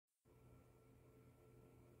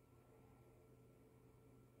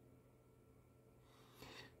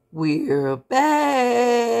We're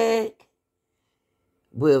back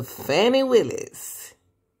with Fani Willis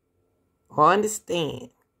on the stand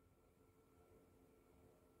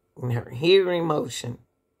in her hearing motion,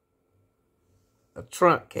 a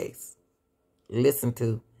Trump case. Listen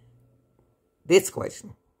to this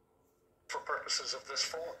question. For purposes of this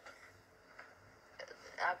form,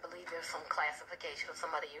 I believe there's some classification of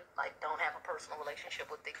somebody you like don't have a personal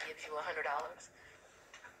relationship with that gives you $100.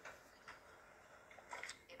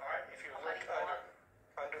 all right, if you look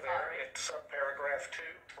under there, it's subparagraph 2,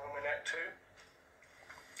 Romanet 2.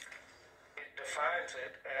 It defines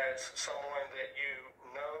it as someone that you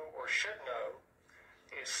know or should know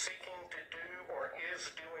is seeking to do or is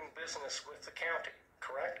doing business with the county,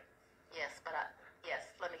 correct? Yes, but yes.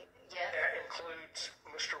 That includes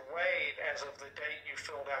Mr. Wade as of the date you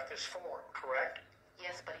filled out this form, correct?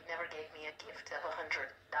 Yes, but he never gave me a gift of $100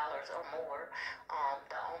 or more.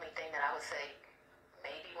 The only thing that I would say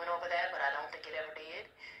maybe went over that, but I don't think it ever did,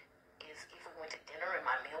 is if we went to dinner and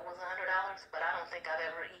my meal was $100, but I don't think I've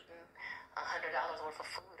ever eaten $100 worth of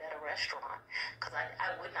food at a restaurant, because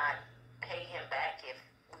I would not pay him back if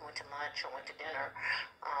we went to lunch or went to dinner.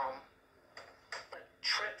 But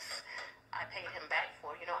trips, I paid him back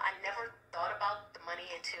for. You know, I never thought about the money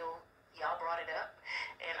until y'all brought it up,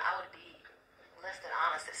 and I would be less than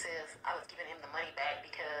honest. It says I was giving him the money back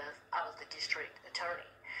because I was the district attorney.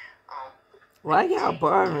 Why y'all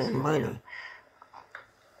borrowing money?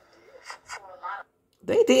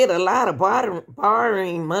 They did a lot of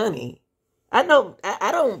borrowing money. I know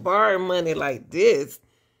I don't borrow money like this.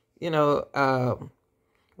 You know,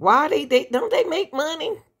 why don't they make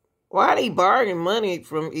money? Why are they borrowing money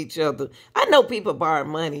from each other? I know people borrow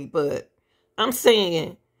money, but I'm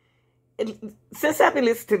saying, since I've been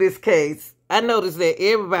listening to this case, I noticed that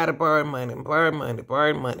everybody borrow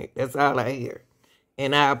money. That's all I hear.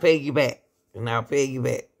 And I'll pay you back.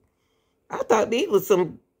 I thought these were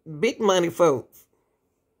some big money folks.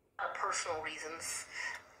 Personal reasons.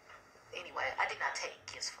 Anyway, I did not take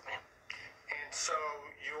gifts from him. And so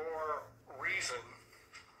your reason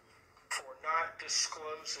for not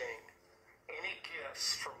disclosing any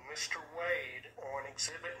gifts from Mr. Wade on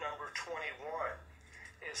exhibit number 21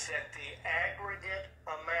 is that the aggregate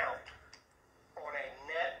amount on a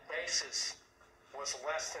net basis was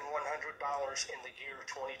less than $100 in the year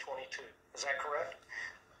 2022. Is that correct?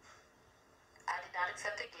 I did not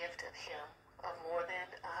accept a gift of him of more than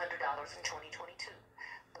 $100 in 2022.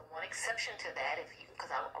 The one exception to that,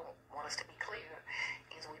 because I want us to be clear,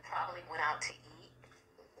 is we probably went out to eat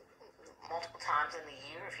multiple times in the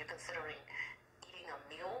year. If you're considering eating a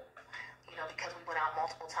meal, you know, because we went out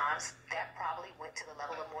multiple times, that probably went to the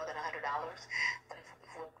level of more than $100. But if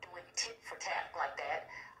we're doing tit for tat like that,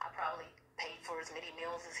 I probably paid for as many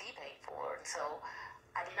meals as he paid for. And so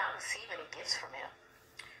I did not receive any gifts from him.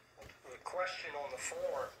 The question on the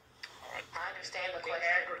form, I understand the the question.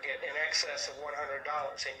 aggregate in excess of $100,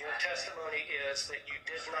 and your testimony is that you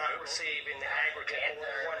did not receive in the aggregate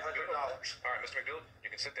more than $100. All right, Mr. McDougal, you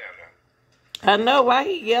can sit down now. I know, why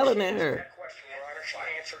he yelling at her? That question, Your Honor, she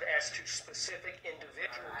answered as to specific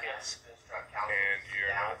individual gifts. And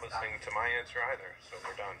you're not listening to my answer either, so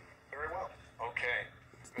we're done. Very well. Okay.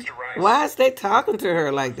 Mr. Rice. Why is they talking to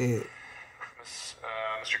her like that?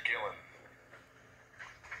 Mr. Gillen.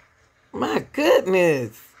 My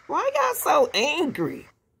goodness. Why y'all so angry?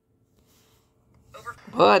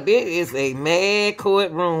 Boy, this is a mad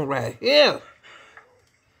courtroom right here.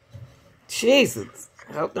 Jesus.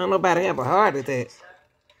 I hope don't nobody have a heart attack. A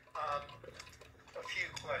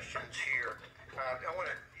few questions here. I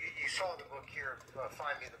want to. You saw the book here,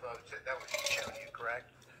 Find Me the Votes. That was shown you,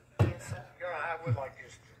 correct? Yes, sir. Yeah, I would like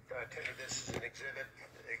to tender this as an exhibit,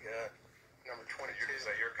 number 22. Is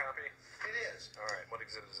that your copy? It is. All right. What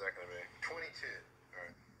exhibit is that going to be? 22. All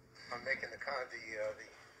right. I'm making the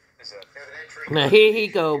Is that evidentiary. Now here he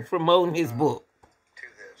go promoting his book. To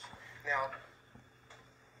this. Now,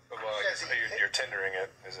 well, you're tendering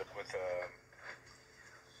it. Is it with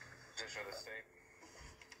position of the state?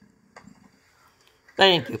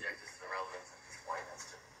 Thank you. Mr.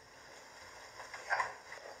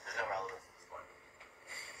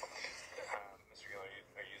 Gillen,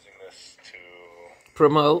 are you using this to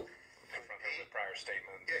Promote. confront her with prior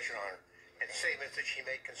statements? yes, Your Honor. And statements that she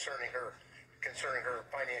made concerning her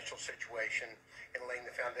financial situation and laying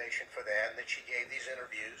the foundation for that, and that she gave these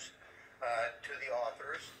interviews to the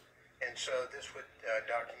authors, and so this would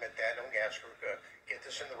document that. I'm going to ask her, get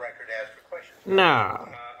this in the record, ask her questions. Nah.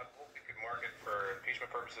 I hope you could mark it for impeachment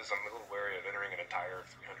purposes. I'm a little wary of entering an entire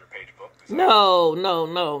 300-page book. No.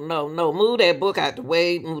 Move that book out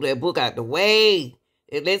the way.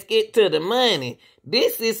 And let's get to the money.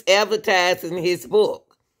 This is advertising his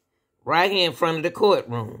book. right here in front of the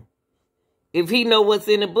courtroom. If he know what's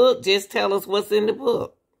in the book, just tell us what's in the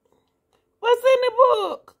book. What's in the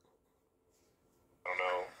book? I don't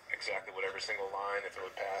know exactly what every single line, if it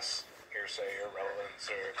would pass hearsay or relevance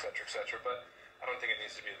or et cetera, but I don't think it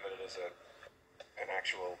needs to be admitted as an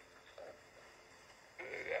actual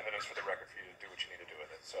evidence for the record for you to do what you need to do with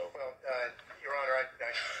it. So, Well, Your Honor, I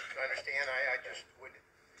understand. I just would.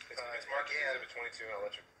 it's marked as Exhibit 22, and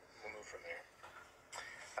we'll move from there.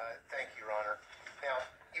 Thank you, Your Honor. Now,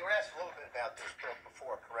 you were asked a little bit about this book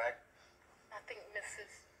before, correct? I think Mrs.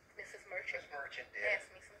 Merchant Ms. Merchant did.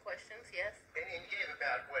 asked me some questions, yes? And you gave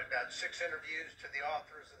about 6 interviews to the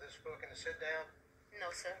authors of this book in the sit down?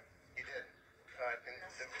 No, sir. You didn't.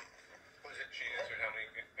 Was it? She answered how many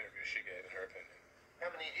interviews she gave, in her opinion. How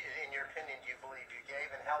many, in your opinion, do you believe you gave,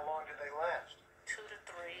 and how long did they last? 2 to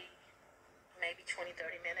 3, maybe 20,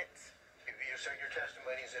 30 minutes. So your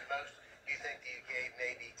testimony is at most, do you think that you gave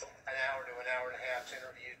maybe an hour to an hour and a half's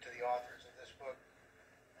interview to the authors of this book?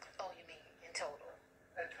 Oh, you mean in total?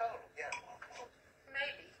 In total, yeah.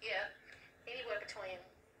 Maybe, yeah. Anywhere between,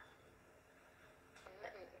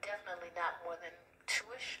 definitely not more than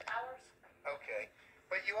 2-ish hours. Okay.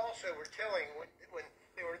 But you also were telling, when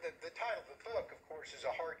they were, the title of the book, of course, is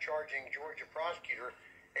A Hard-Charging Georgia Prosecutor,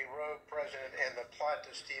 a Rogue President, and the Plot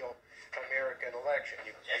to Steal American Election.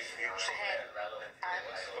 You've seen that.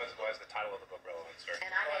 Why is the title of the book relevant, sir?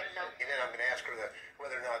 And I had no... And then I'm going to ask her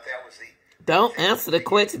whether or not that was the... Don't answer the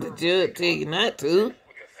question the judge tell you not to.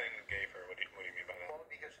 What the thing gave her, what do you mean by that? Well,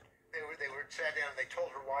 because they were sat down and they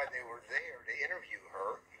told her why they were there to interview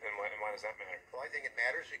her. And why does that matter? Well, I think it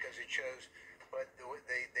matters because it shows what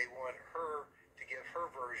they want her to give her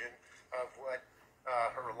version of what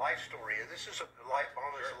her life story is. This is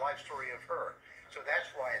almost a life story of her. So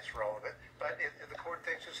that's why it's relevant. But if the court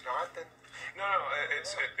thinks it's not, then... No, it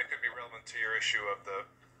could be relevant to your issue of the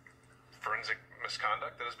forensic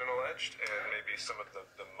misconduct that has been alleged, and maybe some of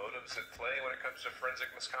the motives at play when it comes to forensic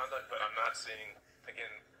misconduct, but I'm not seeing,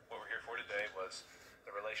 again, what we're here for today was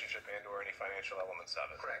the relationship and or any financial elements of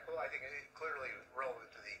it. Correct. Well, I think it clearly relevant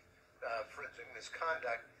to the forensic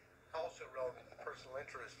misconduct, also relevant to personal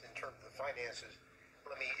interest in terms of the finances.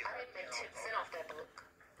 I didn't make 10 cents off that book.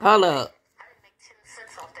 Hold up. I didn't make 10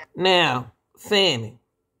 cents off that. Now, Fani,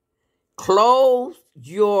 close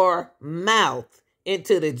your mouth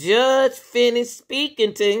until the judge finished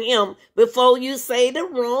speaking to him before you say the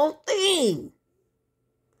wrong thing.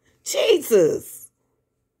 Jesus.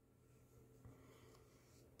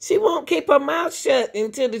 She won't keep her mouth shut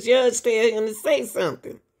until the judge tells him to say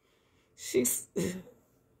something. She's...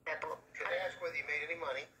 That book. Didn't ask whether you made any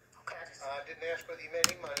money. Okay, Didn't ask whether you made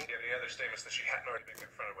any money. Do you have any other statements that she hadn't already been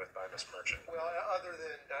confronted with by Ms. Merchant? Well, other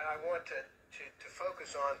than I want to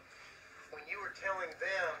focus on when you were telling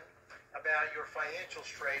them about your financial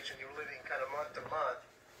straits and you were living kind of month to month,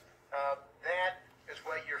 that is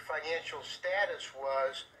what your financial status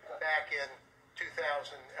was back in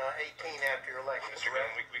 2018 after your election. Mr.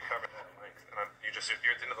 Gunn, we covered that at length. And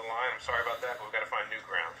you're at the end of the line. I'm sorry about that, but we've got to find new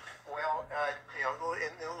ground. Well,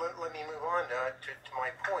 let me move on to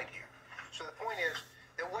my point here. So the point is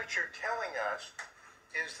that what you're telling us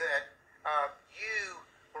is that you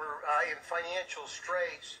were in financial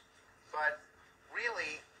straits, but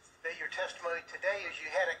really that your testimony today is you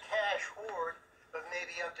had a cash hoard of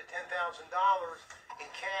maybe up to $10,000 in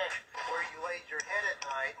cash where you laid your head at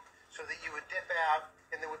night so that you would dip out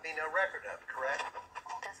and there would be no record of it, correct?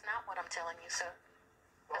 That's not what I'm telling you, sir.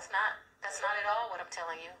 That's not at all what I'm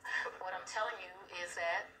telling you. What I'm telling you is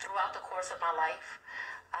that throughout the course of my life,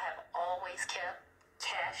 I have always kept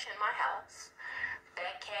cash in my house.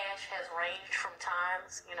 That cash has ranged from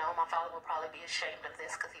times, my father would probably be ashamed of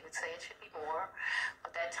this because he would say it should be more.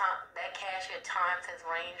 But that cash at times has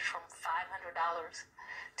ranged from $500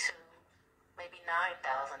 to maybe $9,000.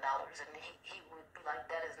 And he would be like,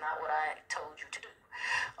 that is not what I told you to do.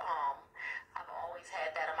 I've always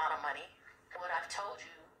had that amount of money. What I've told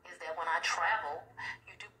you is that when I travel,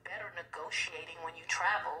 you do better negotiating when you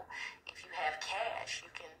travel. If you have cash,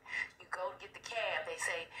 you go get the cab. They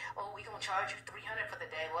say, oh, we're going to charge you $300 for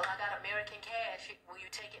the day. Well, I got American cash. Will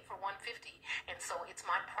you take it for $150? And so it's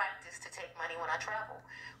my practice to take money when I travel.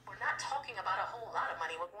 We're not talking about a whole lot of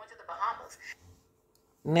money. We're going to the Bahamas.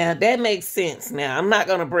 Now, that makes sense. Now, I'm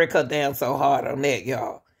not going to break her down so hard on that,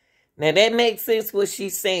 y'all. Now, that makes sense what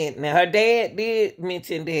she's saying. Now, her dad did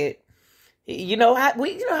mention that, you know how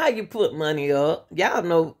you put money up. Y'all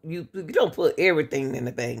know you don't put everything in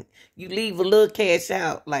the bank. You leave a little cash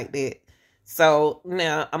out like that. So,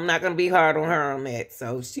 now, I'm not going to be hard on her on that.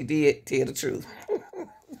 So, she did tell the truth. $1,500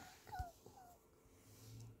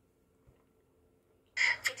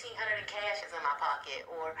 in cash is in my pocket. get,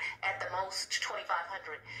 or at the most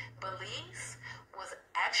 2,500. Belize was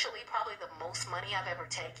actually probably the most money I've ever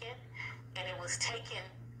taken, and it was taken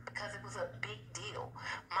because it was a big deal.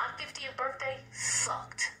 My 50th birthday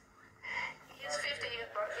sucked. His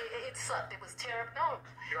 50th birthday, it sucked. It was terrible. No.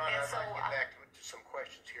 Your Honor, And I'd so like to get back to some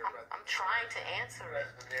questions here. I'm trying to answer it.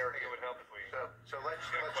 The narrative. It would help if we... So let's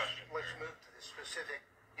move to the specific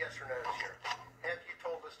yes or no's here. Have you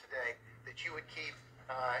told us today that you would keep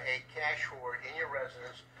a cash hoard in your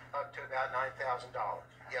residence up to about $9,000?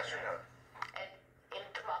 Yes or no? And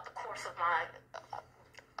throughout the course of my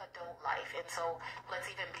adult life, and so let's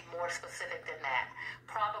even be more specific than that.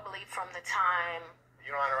 Probably from the time...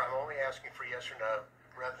 Your Honor, I'm only asking for yes or no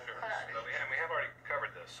rather than... But we have already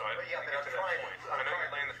covered this, so I But yeah, get but to I'm that trying- point. I'm I know trying-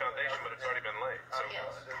 you're laying the foundation, but it's already been laid. So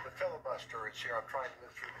The filibuster is here. I'm trying to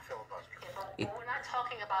move through the filibuster. Yeah, but we're not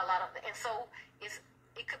talking about a lot of... And so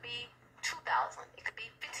it could be 2,000, it could be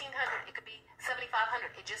 1,500, it could be 7,500.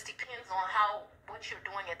 It just depends on what you're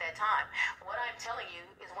doing at that time. What I'm telling you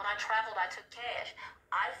is when I traveled, I took cash.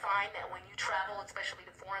 I find that when you travel, especially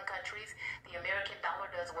to foreign countries, the American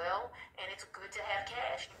dollar does well, and it's good to have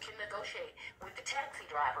cash. You can negotiate with the taxi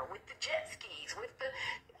driver, with the jet skis,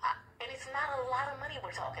 and it's not a lot of money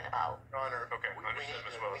we're talking about. Your Honor, Okay, understood,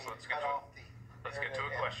 Ms. Willis. Let's get to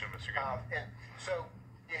a question, Mr. Gill. And so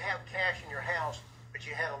you have cash in your house, but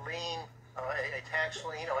you had a lien, a tax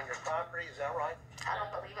lien on your property. Is that right? I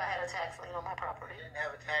don't believe I had a tax lien on my property. You didn't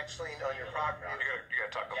have a tax lien on your property. You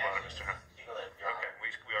gotta talk about it, Mr. Hunt. Okay,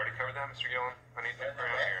 we already covered that, Mr. Gillen. I need to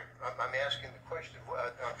ground here. I'm asking the question.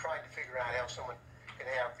 I'm trying to figure out how someone can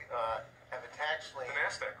have a tax lien, Then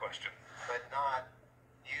ask that question. but not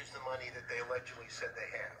use the money that they allegedly said they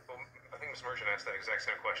have. Well, I think Ms. Merchant asked that exact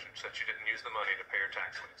same question. She said she didn't use the money to pay her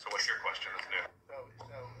tax lien. So what's your question that's new? So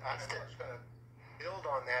I'm just going to build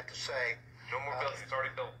on that to say, No more bills. It's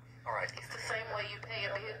already built. all right. It's the same way you pay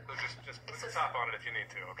a bill. So just put the top on it if you need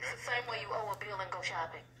to, okay? It's the same way you owe a bill and go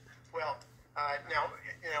shopping. Well, now,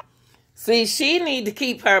 See, she need to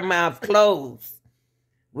keep her mouth closed.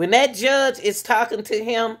 When that judge is talking to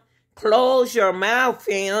him, close your mouth,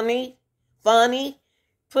 Fani.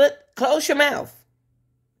 Close your mouth.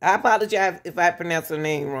 I apologize if I pronounce her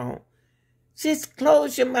name wrong. Just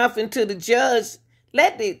close your mouth into the judge.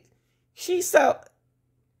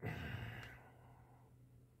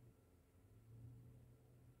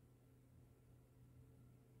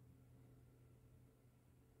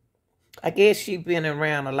 I guess she been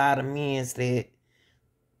around a lot of men that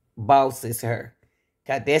bosses her.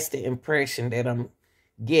 Cause that's the impression that I'm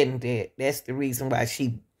getting. That's the reason why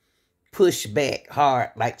she push back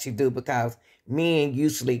hard like she do, because men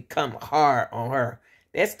usually come hard on her.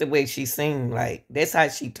 That's the way she seemed like. That's how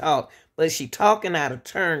she talk. But she talking out of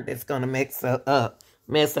turn that's gonna mess her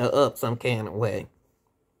up some kind of way.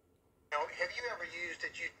 now, have you ever used?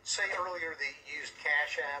 Did you say earlier that you used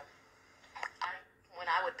Cash App? When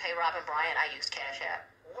I would pay Robin Bryant, I used Cash App.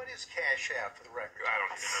 What is Cash App for the record? I don't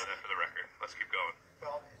need to know that for the record. Let's keep going.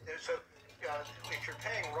 Well, so if you're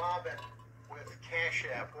paying Robin with Cash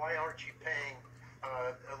App, why aren't you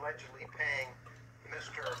allegedly paying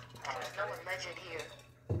Mr. There's no alleged here.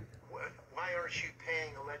 Why aren't you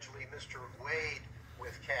paying allegedly Mr. Wade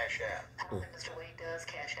with Cash App? I don't think Mr. Wade does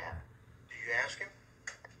Cash App. Did you ask him?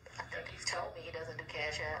 I think he's told me he doesn't do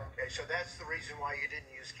Cash App. Okay, so that's the reason why you didn't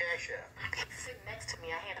use Cash App. He's sitting next to me.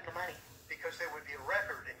 I hand him the money. Because there would be a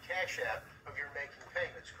record in Cash App of your making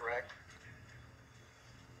payments, correct?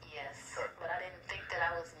 Yes, but I didn't think that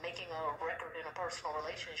I was making a record in a personal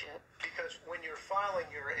relationship. Because when you're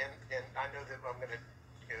filing and I know that I'm going to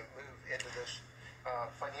move into this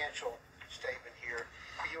financial statement here,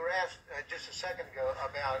 you were asked just a second ago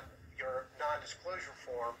about your non-disclosure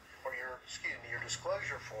form, or your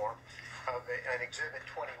disclosure form of an Exhibit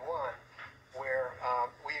 21, where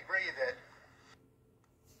we agree that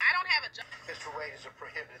I don't have a job. Mr. Wade is a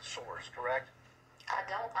prohibited source, correct? I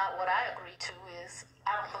don't. What I agree to is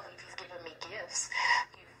I don't believe he's giving me gifts.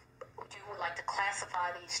 You would like to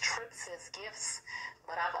classify these trips as gifts,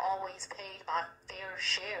 but I've always paid my fair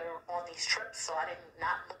share on these trips, so I did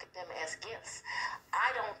not look at them as gifts. I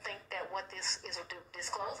don't think that what this is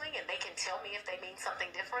disclosing, and they can tell me if they mean something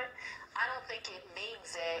different, I don't think it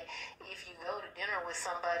means that if you go to dinner with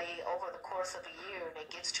somebody over the course of a year and it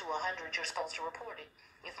gets to 100, you're supposed to report it.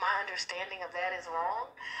 If my understanding of that is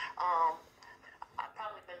wrong, I've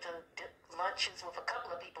probably been to lunches with a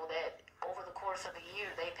couple of people that over the course of a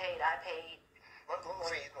year they paid, I paid. Let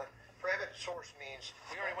me, prohibited source means...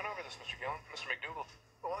 We already went over this, Mr. Gillen. Mr. McDougal.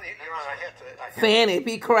 Well, Your Honor, I have to... Fanny,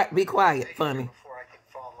 be quiet, Fanny. Before I can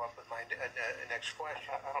follow up with my next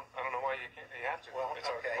question. I don't know why you have to. Well, It's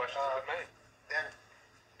already okay. questions have been made. Then,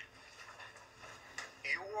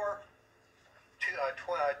 your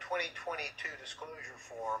 2022 disclosure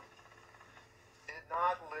form did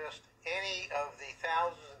not list any of the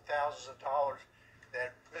thousands and thousands of dollars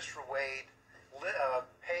that Mr. Wade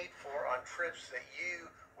paid for on trips that you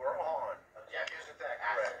were on. Yeah, isn't that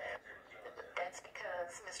correct? That's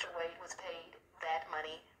because Mr. Wade was paid that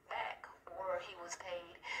money back, or he was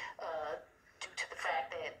paid due to the fact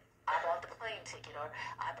that I bought the plane ticket or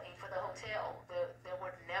I paid for the hotel. There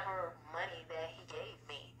were never money that he gave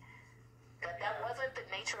me. That wasn't the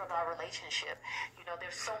nature of our relationship. You know,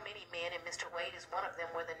 there's so many men, and Mr. Wade is one of them,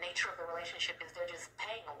 where the nature of the relationship is they're just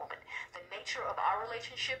paying a woman. The nature of our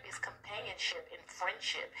relationship is companionship and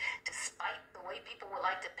friendship. Despite the way people would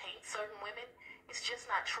like to paint certain women, it's just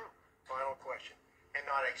not true. Final question. And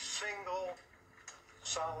not a single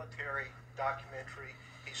solitary documentary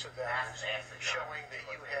piece of evidence showing that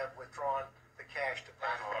you have withdrawn the cash to pay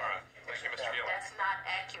for it. All right. Thank you, Mr. Gill. That's not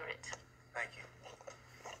accurate. Thank you.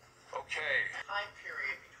 Okay. Time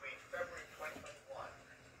period between February 2021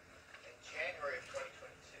 and January of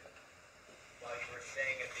 2022, while you were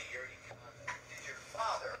staying at the Yurdi condo, did your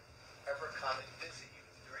father ever come and visit you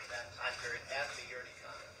during that time period at the Yurdi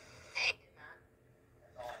condo? He did not.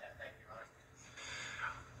 That's all I have. Thank you, Your Honor.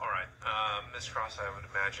 All right. Ms. Cross, I would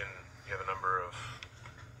imagine you have a number of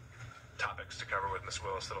topics to cover with Ms.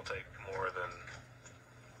 Willis that'll take more than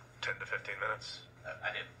 10 to 15 minutes.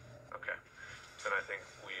 I did. Okay. Then I think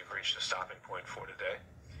we've reached a stopping point for today.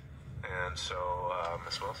 And so,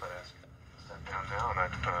 Ms. Willis, I'd ask you to step down now. And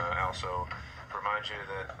I also remind you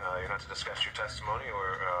that you're not to discuss your testimony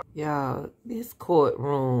or... Y'all, this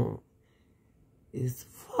courtroom is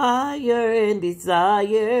fire and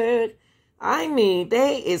desired. I mean,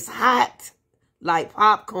 they is hot like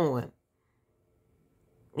popcorn.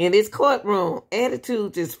 In this courtroom,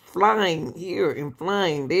 attitude is flying here and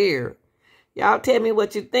flying there. Y'all tell me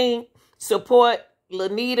what you think. Support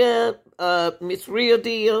Lanita, Miss Real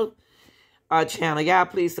Deal, our channel. Y'all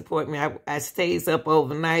please support me. I stays up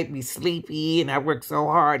overnight, be sleepy, and I work so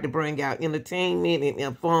hard to bring out entertainment and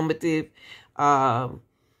informative crime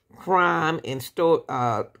and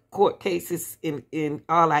court cases. And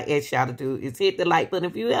all I ask y'all to do is hit the like button.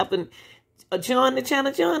 If you haven't joined the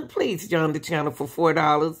channel, please join the channel for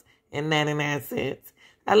 $4.99.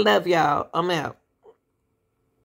 I love y'all. I'm out.